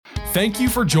Thank you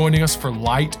for joining us for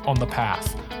Light on the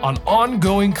Path, an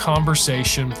ongoing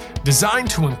conversation designed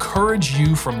to encourage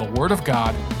you from the Word of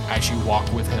God as you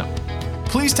walk with Him.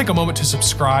 Please take a moment to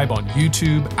subscribe on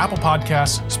YouTube, Apple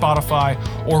Podcasts, Spotify,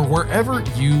 or wherever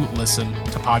you listen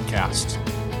to podcasts.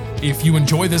 If you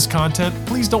enjoy this content,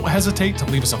 please don't hesitate to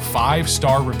leave us a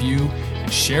 5-star review and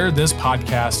share this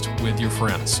podcast with your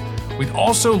friends. We'd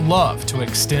also love to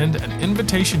extend an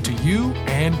invitation to you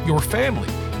and your family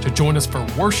to join us for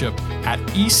worship at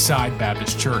Eastside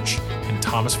Baptist Church in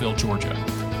Thomasville, Georgia.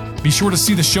 Be sure to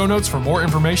see the show notes for more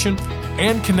information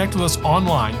and connect with us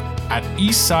online at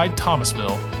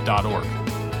eastsidethomasville.org.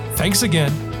 Thanks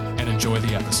again and enjoy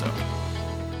the episode.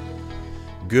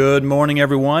 Good morning,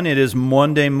 everyone. It is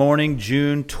Monday morning,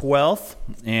 June 12th,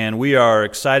 and we are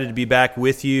excited to be back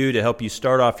with you to help you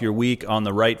start off your week on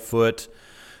the right foot.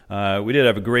 We did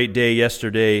have a great day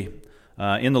yesterday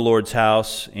in the Lord's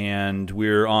house, and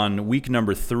we're on week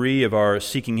number 3 of our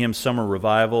Seeking Him Summer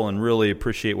Revival, and really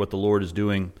appreciate what the Lord is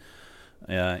doing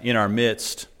in our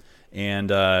midst, and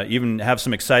even have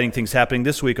some exciting things happening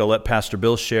this week. I'll let Pastor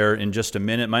Bill share in just a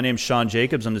minute. My name's Sean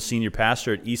Jacobs. I'm the senior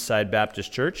pastor at Eastside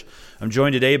Baptist Church. I'm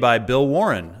joined today by Bill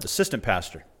Warren, assistant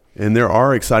pastor. And there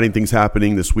are exciting things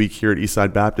happening this week here at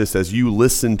Eastside Baptist. As you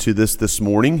listen to this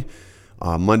morning,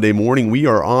 Monday morning, we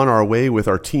are on our way with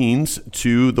our teens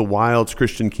to the Wilds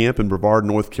Christian Camp in Brevard,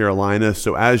 North Carolina.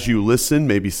 So as you listen,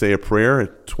 maybe say a prayer.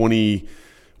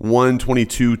 21,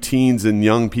 22 teens and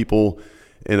young people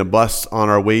in a bus on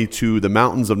our way to the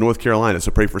mountains of North Carolina.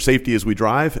 So pray for safety as we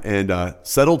drive and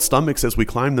settled stomachs as we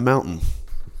climb the mountain.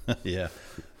 Yeah,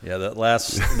 that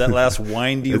last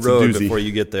windy road before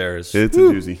you get there is it's a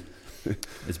doozy.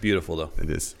 It's beautiful though. It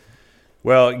is.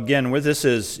 Well, again,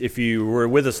 if you were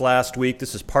with us last week,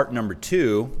 this is part number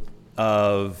 2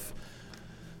 of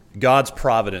God's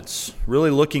providence, really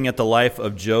looking at the life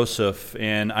of Joseph.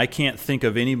 And I can't think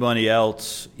of anybody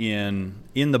else in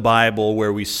the Bible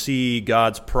where we see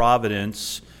God's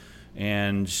providence.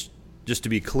 And just to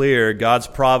be clear, God's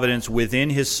providence within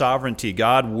His sovereignty,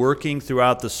 God working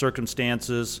throughout the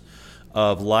circumstances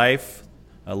of life,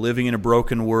 living in a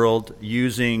broken world,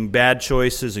 using bad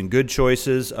choices and good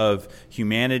choices of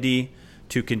humanity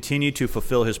to continue to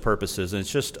fulfill His purposes. And it's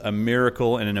just a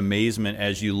miracle and an amazement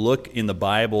as you look in the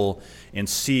Bible and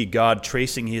see God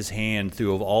tracing His hand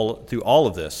through all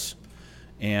of this.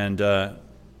 And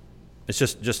it's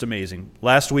just amazing.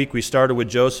 Last week we started with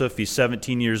Joseph. He's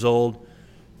 17 years old.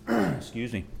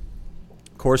 Excuse me.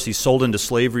 Of course, he's sold into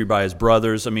slavery by his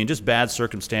brothers. I mean, just bad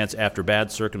circumstance after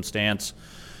bad circumstance.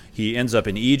 He ends up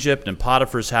in Egypt in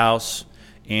Potiphar's house,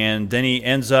 and then he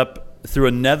ends up through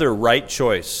another right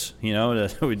choice,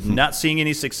 not seeing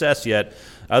any success yet,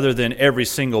 other than every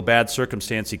single bad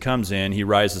circumstance he comes in, he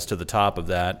rises to the top of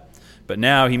that. But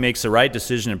now he makes the right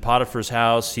decision in Potiphar's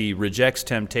house. He rejects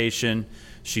temptation.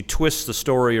 She twists the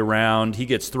story around. He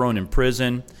gets thrown in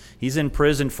prison. He's in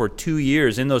prison for 2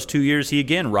 years. In those 2 years, he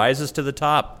again rises to the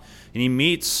top, and he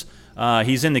meets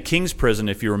he's in the king's prison,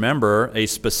 if you remember, a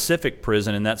specific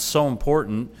prison, and that's so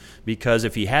important because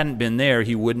if he hadn't been there,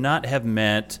 he would not have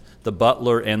met the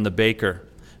butler and the baker.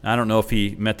 I don't know if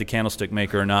he met the candlestick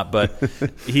maker or not, but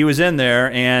he was in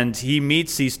there, and he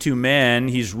meets these 2 men.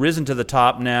 He's risen to the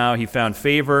top now. He found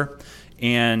favor,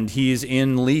 and he's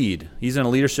in lead. He's in a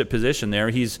leadership position there.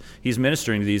 He's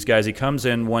ministering to these guys. He comes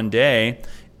in one day,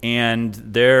 and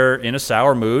they're in a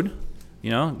sour mood,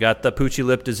 got the poochy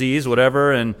lip disease,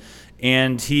 whatever,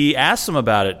 and he asks them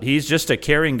about it. He's just a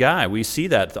caring guy. We see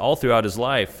that all throughout his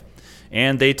life.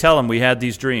 And they tell him, we had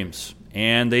these dreams.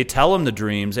 And they tell him the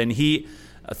dreams, and he,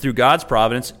 through God's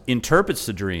providence, interprets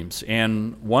the dreams.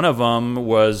 And one of them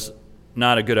was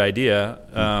not a good idea.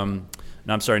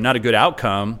 Not a good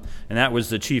outcome. And that was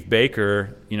the chief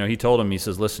baker. He told him, he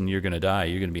says, listen, you're going to die.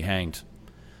 You're going to be hanged.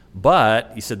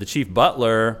 But, he said, the chief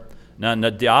butler,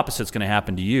 the opposite's going to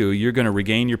happen to you. You're going to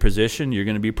regain your position. You're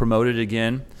going to be promoted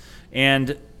again.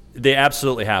 And they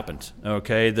absolutely happened,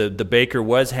 okay? The baker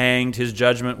was hanged. His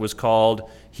judgment was called.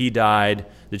 He died.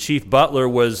 The chief butler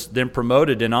was then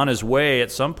promoted, and on his way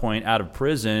at some point out of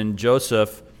prison,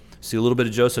 Joseph, see a little bit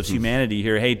of Joseph's humanity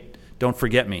here. Hey, don't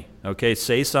forget me, okay?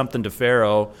 Say something to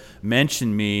Pharaoh.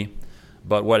 Mention me.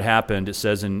 But what happened, it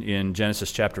says in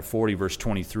Genesis chapter 40, verse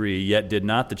 23, yet did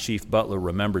not the chief butler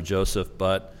remember Joseph,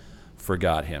 but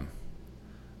forgot him.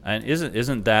 And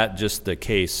isn't that just the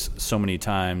case so many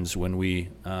times when we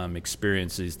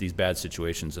experience these bad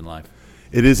situations in life?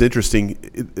 It is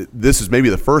interesting. This is maybe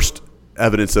the first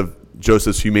evidence of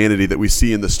Joseph's humanity that we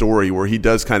see in the story, where he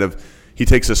does he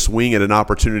takes a swing at an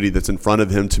opportunity that's in front of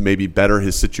him to maybe better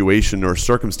his situation or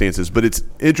circumstances. But it's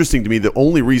interesting to me, the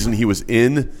only reason he was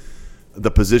in the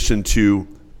position to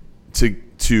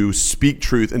to speak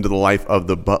truth into the life of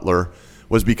the butler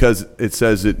was because it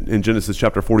says in Genesis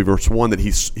chapter 40, verse 1, that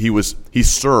he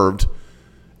served,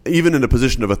 even in a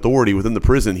position of authority within the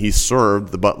prison, he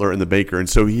served the butler and the baker. And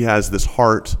so he has this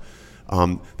heart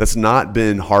that's not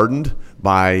been hardened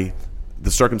by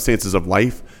the circumstances of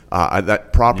life,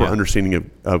 that proper understanding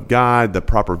of God, the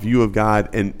proper view of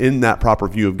God, and in that proper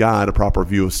view of God, a proper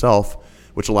view of self,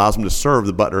 which allows him to serve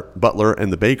the butler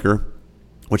and the baker,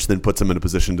 which then puts him in a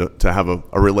position to have a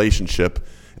relationship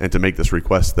and to make this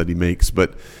request that he makes.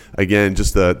 But again,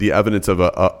 just the evidence of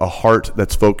a heart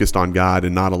that's focused on God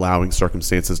and not allowing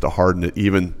circumstances to harden it,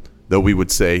 even though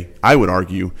I would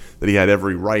argue that he had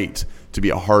every right to be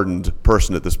a hardened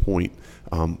person at this point.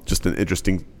 Just an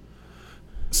interesting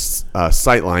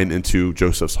sightline into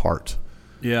Joseph's heart.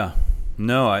 Yeah.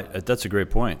 No, that's a great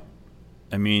point.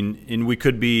 I mean, and we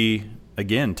could be,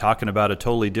 again, talking about a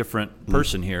totally different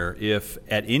person here. If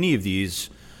at any of these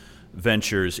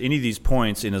ventures, any of these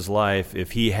points in his life,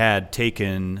 if he had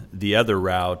taken the other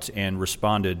route and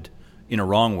responded in a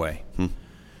wrong way,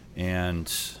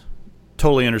 and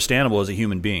totally understandable as a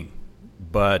human being,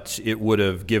 but it would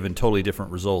have given totally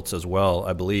different results as well,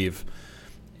 I believe.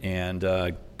 And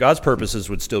God's purposes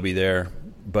would still be there,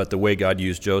 but the way God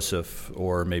used Joseph,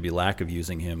 or maybe lack of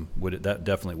using him, that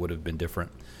definitely would have been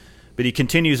different. But he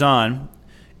continues on,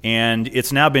 and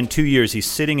it's now been 2 years. He's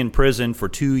sitting in prison for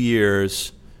 2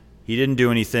 years. He didn't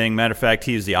do anything. Matter of fact,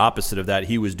 he is the opposite of that.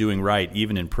 He was doing right,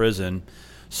 even in prison,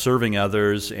 serving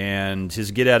others. And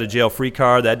his get-out-of-jail-free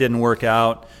card, that didn't work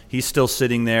out. He's still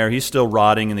sitting there. He's still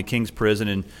rotting in the king's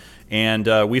prison.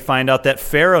 And we find out that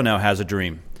Pharaoh now has a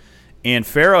dream. And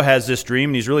Pharaoh has this dream,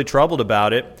 and he's really troubled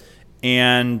about it.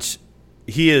 And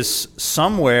he is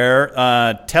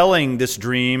somewhere telling this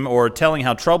dream, or telling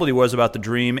how troubled he was about the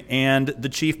dream, and the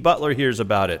chief butler hears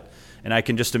about it. And I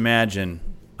can just imagine,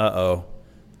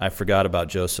 I forgot about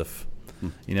Joseph.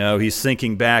 You know, he's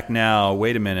thinking back now,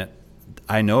 wait a minute,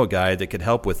 I know a guy that could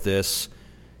help with this.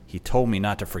 He told me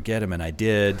not to forget him, and I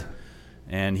did.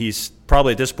 And he's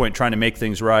probably at this point trying to make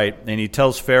things right. And he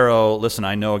tells Pharaoh, listen,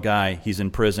 I know a guy. He's in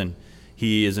prison.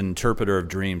 He is an interpreter of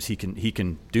dreams. He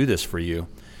can do this for you.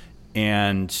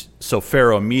 And so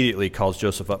Pharaoh immediately calls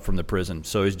Joseph up from the prison.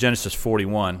 So it's Genesis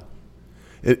 41.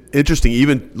 Interesting,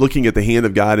 even looking at the hand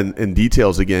of God in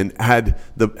details again, had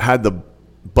the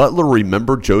butler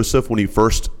remembered Joseph when he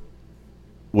first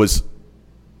was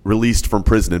released from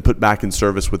prison and put back in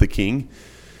service with the king.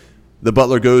 The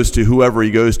butler goes to whoever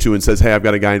he goes to and says, hey, I've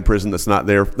got a guy in prison that's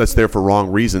there for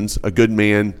wrong reasons, a good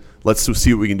man. Let's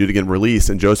see what we can do to get him released.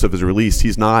 And Joseph is released.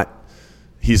 He's not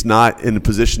in a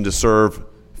position to serve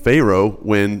Pharaoh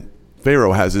when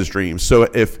Pharaoh has his dreams. So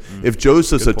if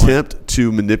Joseph's attempt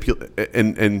to manipulate,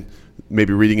 and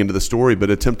maybe reading into the story, but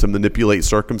attempt to manipulate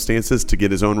circumstances to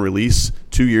get his own release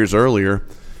 2 years earlier,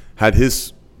 had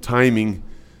his timing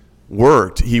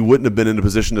worked, he wouldn't have been in a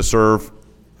position to serve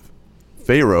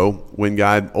Pharaoh when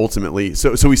God ultimately.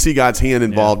 So we see God's hand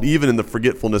involved, even in the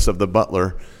forgetfulness of the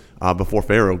butler before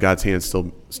Pharaoh. God's hand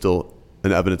still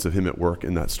an evidence of him at work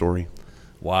in that story.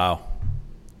 Wow.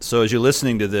 So as you're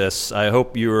listening to this, I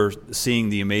hope you're seeing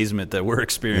the amazement that we're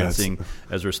experiencing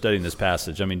as we're studying this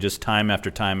passage. I mean, just time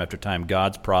after time after time,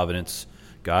 God's providence,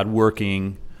 God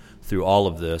working through all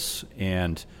of this.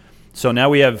 And so now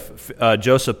we have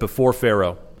Joseph before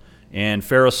Pharaoh. And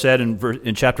Pharaoh said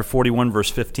in chapter 41, verse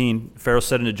 15, Pharaoh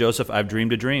said unto Joseph, I've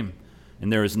dreamed a dream,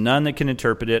 and there is none that can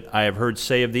interpret it. I have heard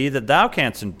say of thee that thou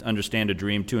canst understand a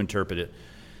dream to interpret it.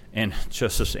 And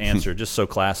Joseph's answer, just so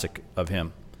classic of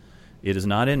him, it is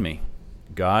not in me.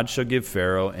 God shall give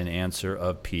Pharaoh an answer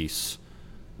of peace.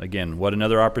 Again, what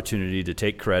another opportunity to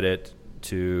take credit,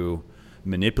 to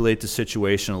manipulate the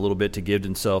situation a little bit, to get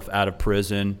himself out of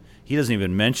prison. He doesn't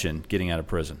even mention getting out of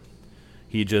prison.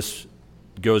 He just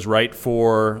goes right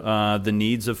for the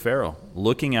needs of Pharaoh,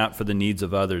 looking out for the needs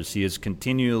of others. He is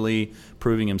continually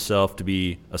proving himself to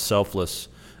be a selfless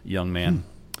young man.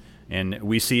 And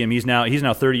we see him, he's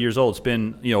now 30 years old. It's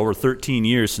been over 13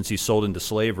 years since he's sold into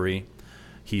slavery.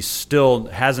 He still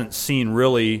hasn't seen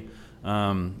really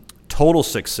total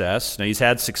success. Now, he's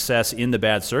had success in the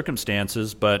bad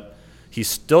circumstances, but he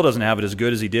still doesn't have it as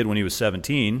good as he did when he was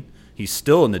 17. He's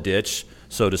still in the ditch,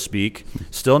 so to speak,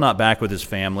 still not back with his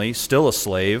family, still a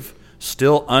slave,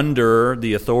 still under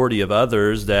the authority of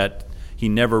others that he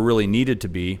never really needed to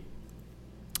be.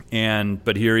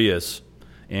 But here he is,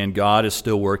 and God is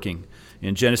still working.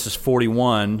 In Genesis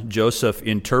 41, Joseph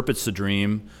interprets the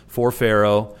dream for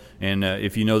Pharaoh. And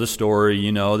if you know the story,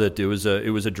 you know that it was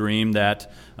a dream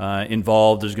that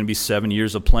involved there's going to be 7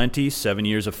 years of plenty, 7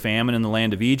 years of famine in the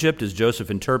land of Egypt, as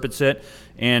Joseph interprets it.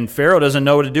 And Pharaoh doesn't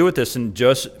know what to do with this. And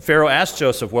Pharaoh asks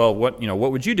Joseph, well, what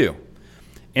would you do?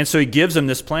 And so he gives him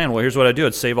this plan. Well, here's what I do.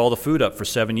 I'd save all the food up for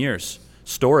 7 years,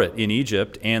 store it in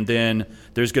Egypt, and then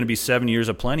there's going to be 7 years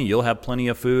of plenty. You'll have plenty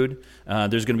of food.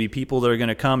 There's going to be people that are going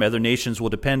to come. Other nations will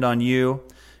depend on you.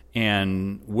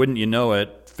 And wouldn't you know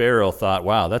it, Pharaoh thought,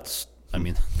 wow, that's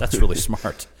really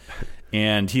smart.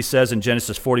 And he says in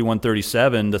Genesis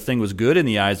 41:37, the thing was good in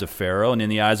the eyes of Pharaoh and in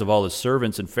the eyes of all his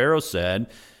servants. And Pharaoh said,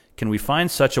 can we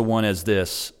find such a one as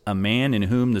this, a man in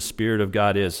whom the Spirit of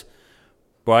God is?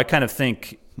 Well, I kind of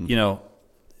think,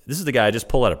 this is the guy I just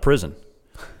pulled out of prison.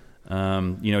 He's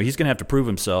going to have to prove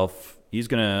himself. He's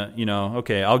going to,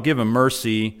 okay, I'll give him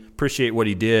mercy, appreciate what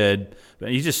he did.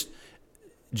 But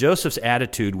Joseph's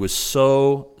attitude was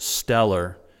so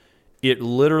stellar, it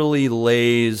literally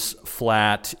lays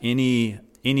flat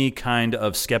any kind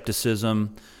of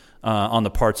skepticism on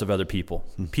the parts of other people.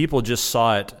 People just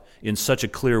saw it in such a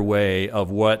clear way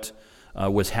of what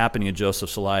was happening in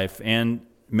Joseph's life, and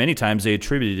many times they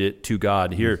attributed it to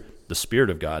God. Here, the Spirit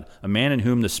of God, a man in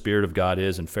whom the Spirit of God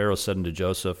is. And Pharaoh said unto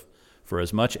Joseph, for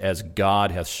as much as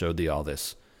God hath showed thee all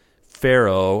this.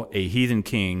 Pharaoh, a heathen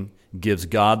king, gives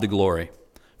God the glory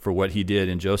for what he did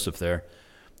in Joseph there.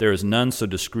 There is none so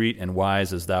discreet and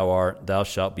wise as thou art. Thou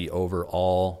shalt be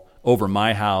over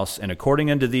my house, and according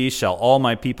unto thee shall all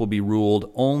my people be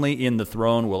ruled. Only in the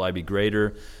throne will I be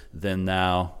greater than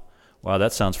thou. Wow,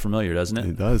 that sounds familiar, doesn't it?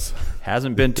 It does.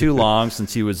 Hasn't been too long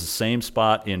since he was the same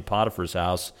spot in Potiphar's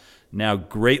house, now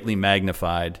greatly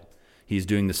magnified. He's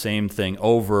doing the same thing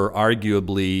over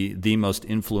arguably the most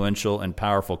influential and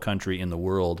powerful country in the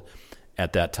world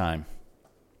at that time.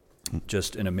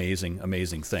 Just an amazing,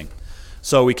 amazing thing.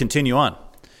 So we continue on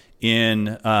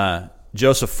in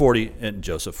Joseph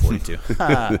 42.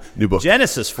 New book.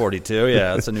 Genesis 42.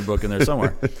 Yeah, that's a new book in there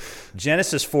somewhere.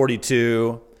 Genesis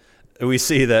 42, we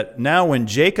see that now when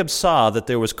Jacob saw that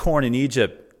there was corn in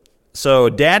Egypt, so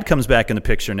dad comes back in the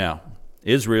picture now.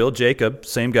 Israel, Jacob,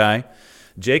 same guy.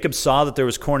 Jacob saw that there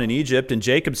was corn in Egypt, and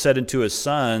Jacob said unto his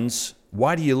sons,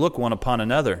 why do you look one upon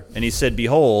another? And he said,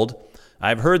 behold, I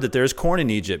have heard that there is corn in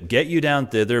Egypt. Get you down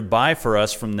thither, buy for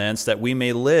us from thence, that we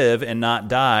may live and not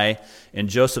die. And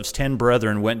Joseph's 10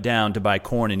 brethren went down to buy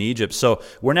corn in Egypt. So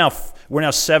we're now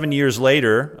 7 years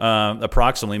later,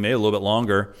 approximately, maybe a little bit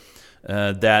longer,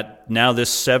 that now this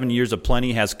 7 years of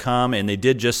plenty has come, and they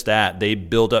did just that. They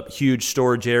built up huge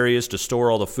storage areas to store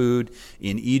all the food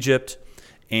in Egypt.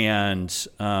 And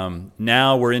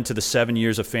now we're into the 7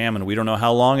 years of famine. We don't know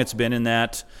how long it's been in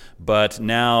that, but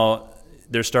now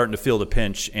they're starting to feel the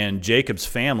pinch. And Jacob's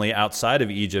family, outside of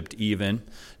Egypt even,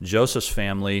 Joseph's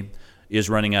family, is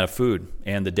running out of food.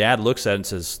 And the dad looks at it and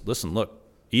says, listen, look,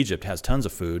 Egypt has tons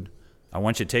of food. I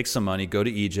want you to take some money, go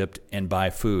to Egypt, and buy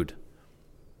food.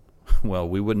 Well,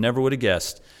 we never would have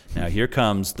guessed. Now here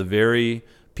comes the very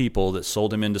people that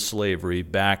sold him into slavery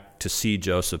back to see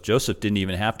Joseph. Joseph didn't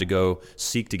even have to go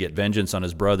seek to get vengeance on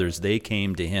his brothers. They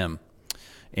came to him,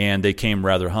 and they came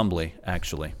rather humbly,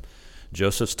 actually.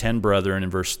 Joseph's 10 brethren, in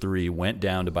verse 3, went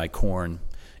down to buy corn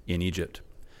in Egypt.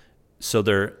 So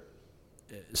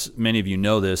many of you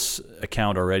know this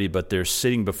account already, but they're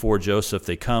sitting before Joseph.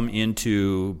 They come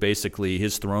into basically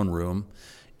his throne room,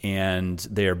 and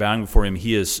they are bowing before him.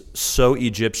 He is so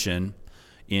Egyptian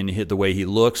in the way he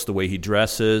looks, the way he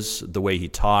dresses, the way he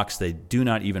talks. They do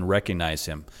not even recognize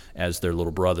him as their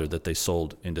little brother that they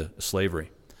sold into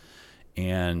slavery.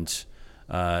 And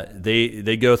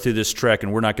they go through this trek,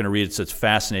 and we're not going to read it, so it's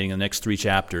fascinating. The next 3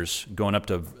 chapters, going up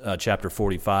to chapter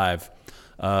 45,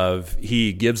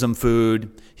 he gives them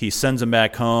food, he sends them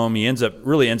back home, he ends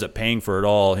up paying for it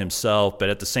all himself, but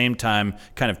at the same time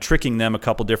kind of tricking them a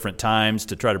couple different times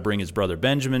to try to bring his brother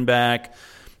Benjamin back.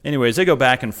 Anyways, they go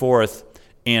back and forth,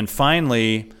 and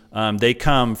finally they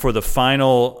come for the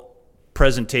final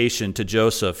presentation to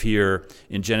Joseph here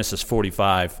in Genesis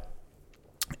 45.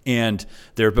 And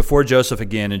they're before Joseph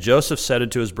again, and Joseph said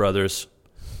unto his brothers,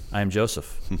 I am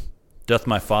Joseph. Doth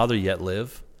my father yet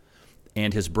live?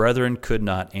 And his brethren could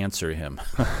not answer him.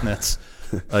 That's,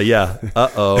 I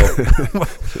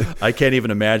can't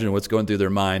even imagine what's going through their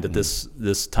mind at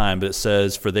this time, but it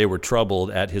says, for they were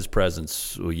troubled at his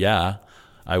presence. Well, yeah,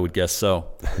 I would guess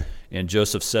so. And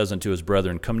Joseph says unto his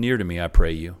brethren, come near to me, I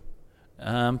pray you.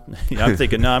 I'm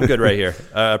thinking, no, I'm good right here.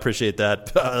 I appreciate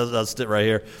that. I'll sit right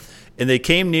here. And they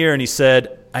came near, and he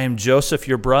said, I am Joseph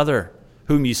your brother,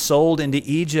 whom ye sold into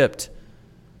Egypt.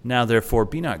 Now therefore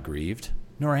be not grieved,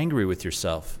 nor angry with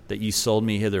yourself, that ye sold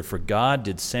me hither. For God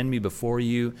did send me before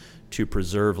you to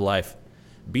preserve life.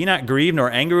 Be not grieved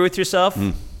nor angry with yourself.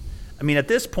 I mean, at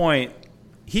this point,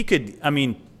 he could,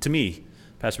 to me,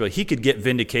 Pastor Bill, he could get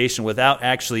vindication without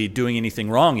actually doing anything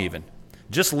wrong even.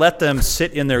 Just let them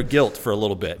sit in their guilt for a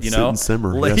little bit, Sit and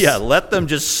simmer, yes. Yeah, let them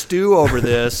just stew over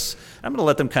this. I'm going to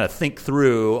let them kind of think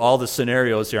through all the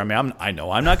scenarios here. I know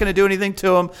I'm not going to do anything to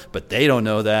them, but they don't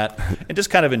know that. And just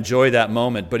kind of enjoy that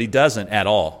moment. But he doesn't at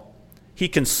all. He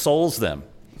consoles them.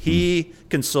 He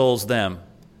consoles them.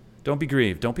 Don't be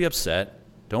grieved. Don't be upset.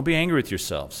 Don't be angry with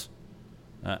yourselves.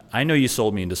 I know you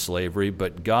sold me into slavery,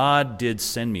 but God did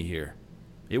send me here.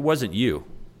 It wasn't you.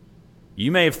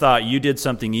 You may have thought you did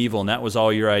something evil and that was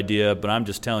all your idea, but I'm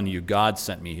just telling you, God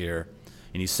sent me here,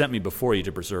 and he sent me before you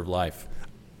to preserve life.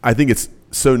 I think it's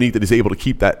so neat that he's able to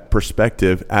keep that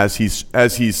perspective as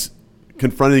he's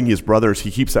confronting his brothers.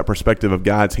 He keeps that perspective of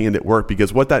God's hand at work,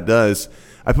 because what that does,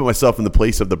 I put myself in the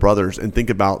place of the brothers and think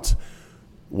about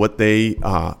what they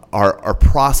are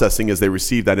processing as they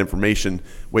receive that information.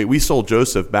 Wait, we sold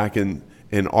Joseph back in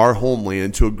our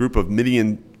homeland to a group of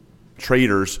Midian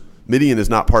traders. Midian is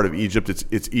not part of Egypt.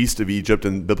 It's east of Egypt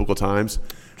in biblical times.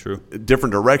 True.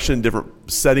 Different direction,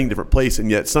 different setting, different place,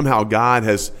 and yet somehow God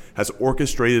has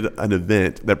orchestrated an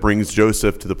event that brings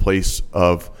Joseph to the place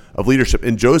of leadership.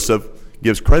 And Joseph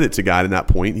gives credit to God in that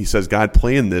point. He says, God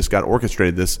planned this, God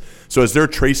orchestrated this. So as they're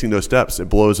tracing those steps, it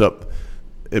blows up,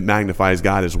 it magnifies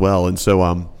God as well. And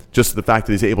so just the fact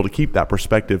that he's able to keep that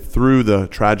perspective through the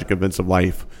tragic events of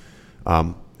life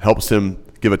helps him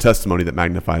give a testimony that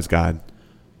magnifies God.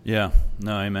 Yeah,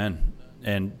 no, amen.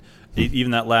 And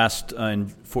even that last,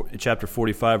 in chapter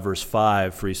 45, verse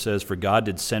 5, for he says, for God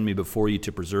did send me before you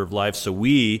to preserve life. So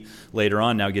we, later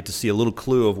on, now get to see a little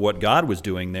clue of what God was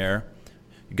doing there.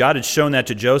 God had shown that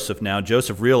to Joseph now.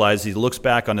 Joseph realized, he looks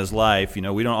back on his life. We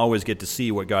don't always get to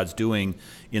see what God's doing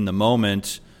in the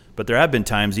moment, but there have been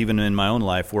times, even in my own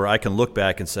life, where I can look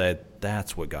back and say,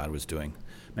 that's what God was doing.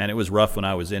 Man, it was rough when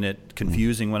I was in it,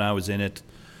 confusing when I was in it.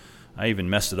 I even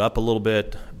messed it up a little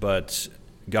bit, but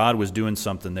God was doing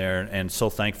something there, and so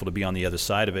thankful to be on the other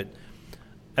side of it.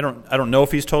 I don't know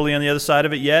if he's totally on the other side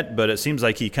of it yet, but it seems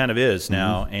like he kind of is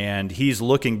now, and he's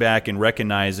looking back and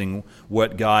recognizing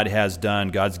what God has done.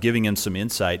 God's giving him some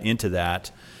insight into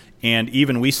that, and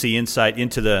even we see insight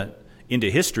into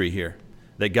history here,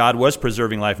 that God was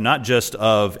preserving life, not just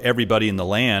of everybody in the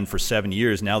land for 7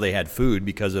 years. Now they had food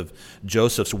because of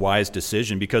Joseph's wise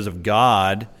decision, because of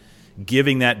God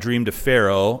giving that dream to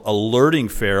Pharaoh, alerting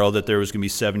Pharaoh that there was going to be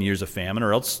 7 years of famine,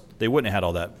 or else they wouldn't have had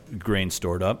all that grain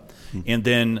stored up. And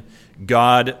then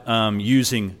God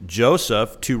using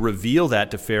Joseph to reveal that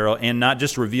to Pharaoh, and not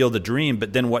just reveal the dream,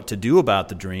 but then what to do about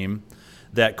the dream,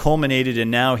 that culminated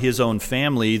in now his own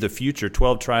family, the future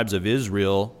 12 tribes of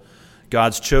Israel,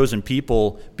 God's chosen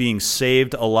people being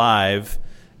saved alive,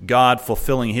 God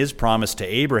fulfilling his promise to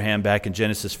Abraham back in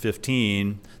Genesis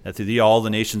 15, that through thee all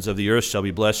the nations of the earth shall be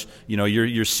blessed.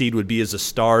 Your seed would be as the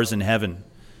stars in heaven.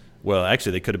 Well,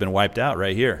 actually, they could have been wiped out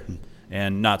right here.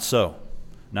 And not so.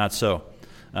 Not so.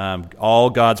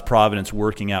 All God's providence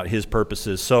working out his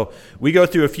purposes. So we go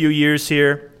through a few years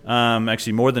here,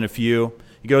 actually more than a few.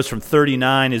 He goes from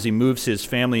 39 as he moves his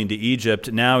family into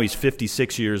Egypt. Now he's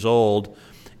 56 years old.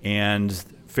 And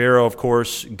Pharaoh, of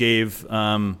course, gave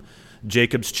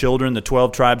Jacob's children, the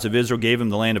 12 tribes of Israel, gave him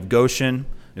the land of Goshen.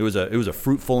 It was a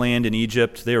fruitful land in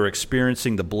Egypt. They were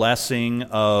experiencing the blessing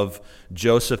of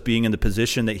Joseph being in the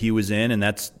position that he was in, and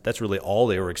that's really all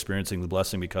they were experiencing the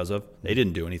blessing because of. They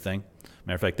didn't do anything.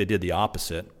 Matter of fact, they did the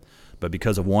opposite. But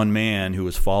because of one man who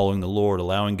was following the Lord,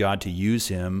 allowing God to use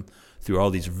him through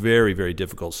all these very, very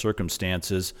difficult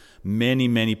circumstances, many,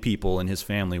 many people in his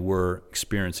family were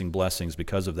experiencing blessings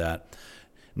because of that.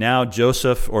 Now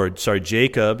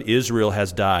Jacob, Israel,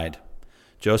 has died.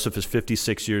 Joseph is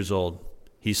 56 years old.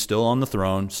 He's still on the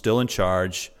throne, still in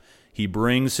charge. He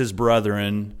brings his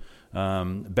brethren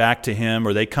back to him,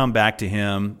 or they come back to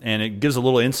him, and it gives a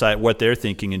little insight what they're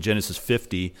thinking in Genesis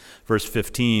 50, verse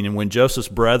 15. And when Joseph's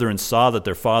brethren saw that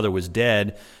their father was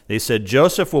dead, they said,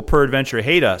 Joseph will peradventure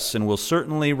hate us, and will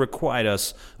certainly requite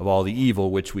us of all the evil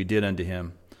which we did unto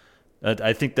him.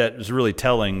 I think that is really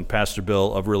telling, Pastor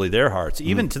Bill, of really their hearts.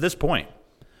 Even to this point,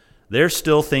 they're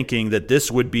still thinking that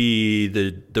this would be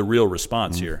the real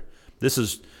response here. This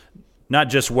is not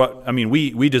just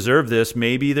we deserve this.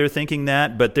 Maybe they're thinking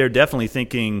that, but they're definitely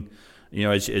thinking,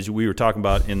 as we were talking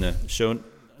about in the show,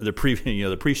 the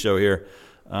pre-show here,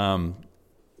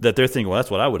 that they're thinking, well,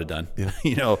 that's what I would have done.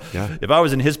 Yeah. If I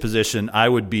was in his position, I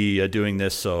would be doing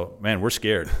this. So, man, we're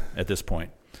scared at this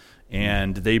point.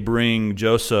 And they bring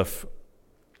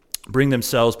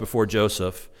themselves before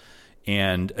Joseph,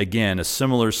 And again, a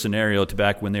similar scenario to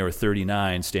back when they were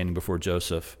 39 standing before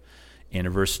Joseph. And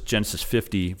in Genesis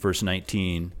 50, verse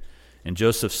 19, and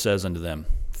Joseph says unto them,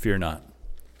 fear not,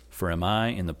 for am I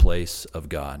in the place of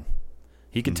God?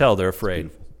 He could tell they're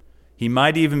afraid. He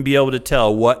might even be able to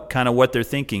tell what they're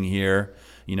thinking here.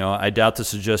 I doubt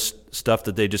this is just stuff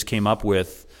that they just came up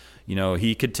with.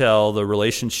 He could tell the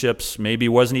relationships maybe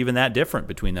wasn't even that different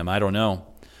between them. I don't know.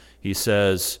 He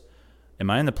says, am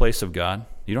I in the place of God?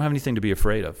 You don't have anything to be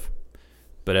afraid of.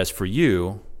 But as for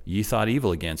you, ye thought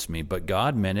evil against me, but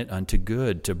God meant it unto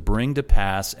good, to bring to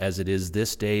pass as it is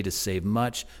this day, to save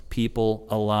much people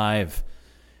alive.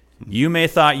 You may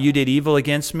have thought you did evil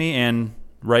against me, and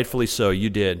rightfully so, you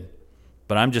did.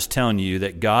 But I'm just telling you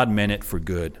that God meant it for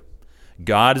good.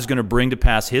 God is going to bring to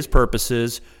pass his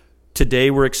purposes.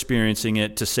 Today we're experiencing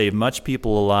it to save much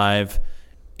people alive.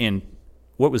 And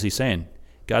what was he saying?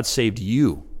 God saved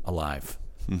you alive.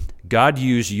 God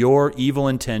used your evil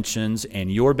intentions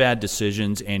and your bad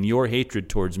decisions and your hatred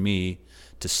towards me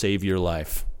to save your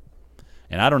life.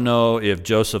 And I don't know if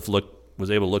Joseph was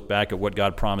able to look back at what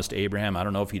God promised to Abraham. I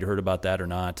don't know if he'd heard about that or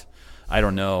not. I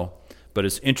don't know. But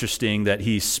it's interesting that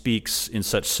he speaks in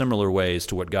such similar ways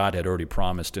to what God had already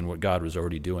promised and what God was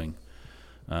already doing.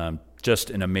 Just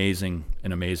an amazing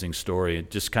story.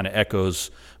 It just kind of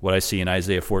echoes what I see in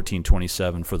Isaiah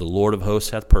 14:27. For the Lord of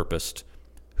hosts hath purposed,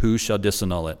 who shall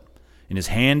disannul it? And his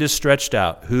hand is stretched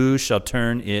out, who shall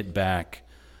turn it back?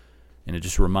 And it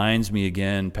just reminds me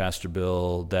again, Pastor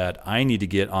Bill, that I need to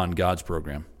get on God's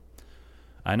program.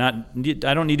 I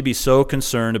don't need to be so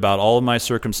concerned about all of my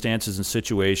circumstances and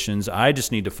situations. I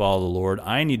just need to follow the Lord.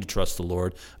 I need to trust the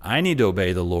Lord. I need to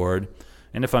obey the Lord.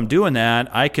 And if I'm doing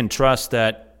that, I can trust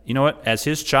that, you know what, as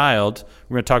his child,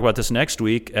 we're going to talk about this next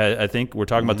week. I think we're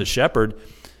talking about the shepherd.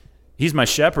 He's my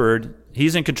shepherd.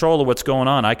 He's in control of what's going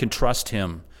on. I can trust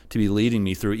him to be leading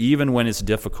me through, even when it's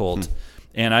difficult.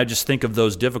 And I just think of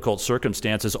those difficult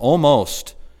circumstances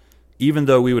almost, even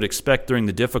though we would expect during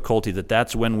the difficulty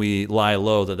that's when we lie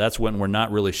low, that's when we're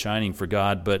not really shining for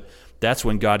God, but that's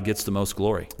when God gets the most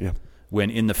glory. Yeah.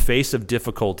 When in the face of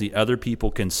difficulty, other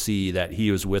people can see that he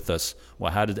was with us.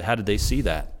 Well, how did they see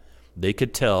that? They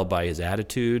could tell by his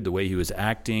attitude, the way he was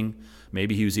acting.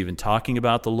 Maybe he was even talking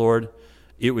about the Lord.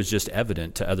 It was just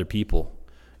evident to other people.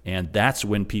 And that's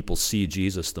when people see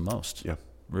Jesus the most. Yeah. It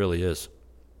really is.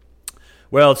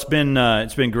 Well, it's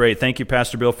been great. Thank you,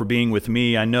 Pastor Bill, for being with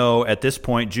me. I know at this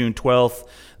point, June 12th,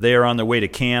 they are on their way to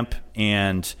camp,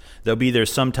 and they'll be there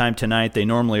sometime tonight. They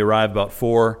normally arrive about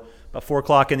 4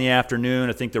 o'clock in the afternoon.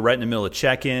 I think they're right in the middle of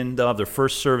check-in. They'll have their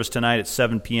first service tonight at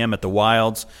 7 p.m. at the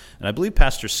Wilds. And I believe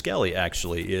Pastor Skelly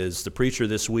actually is the preacher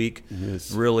this week.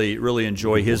 Yes. Really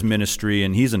enjoy his ministry,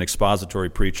 and he's an expository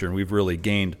preacher, and we've really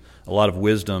gained a lot of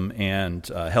wisdom and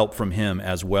help from him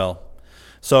as well.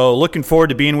 So looking forward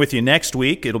to being with you next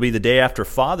week. It'll be the day after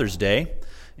Father's Day,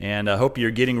 and I hope you're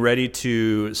getting ready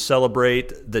to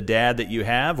celebrate the dad that you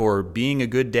have, or being a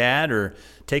good dad, or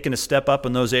taking a step up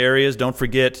in those areas. Don't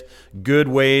forget good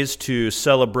ways to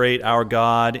celebrate our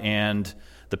God and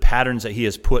the patterns that he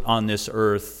has put on this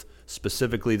earth,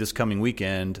 specifically this coming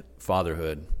weekend,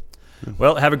 fatherhood.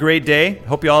 Well, have a great day.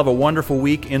 Hope you all have a wonderful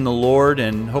week in the Lord,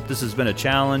 and hope this has been a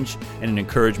challenge and an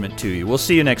encouragement to you. We'll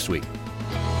see you next week.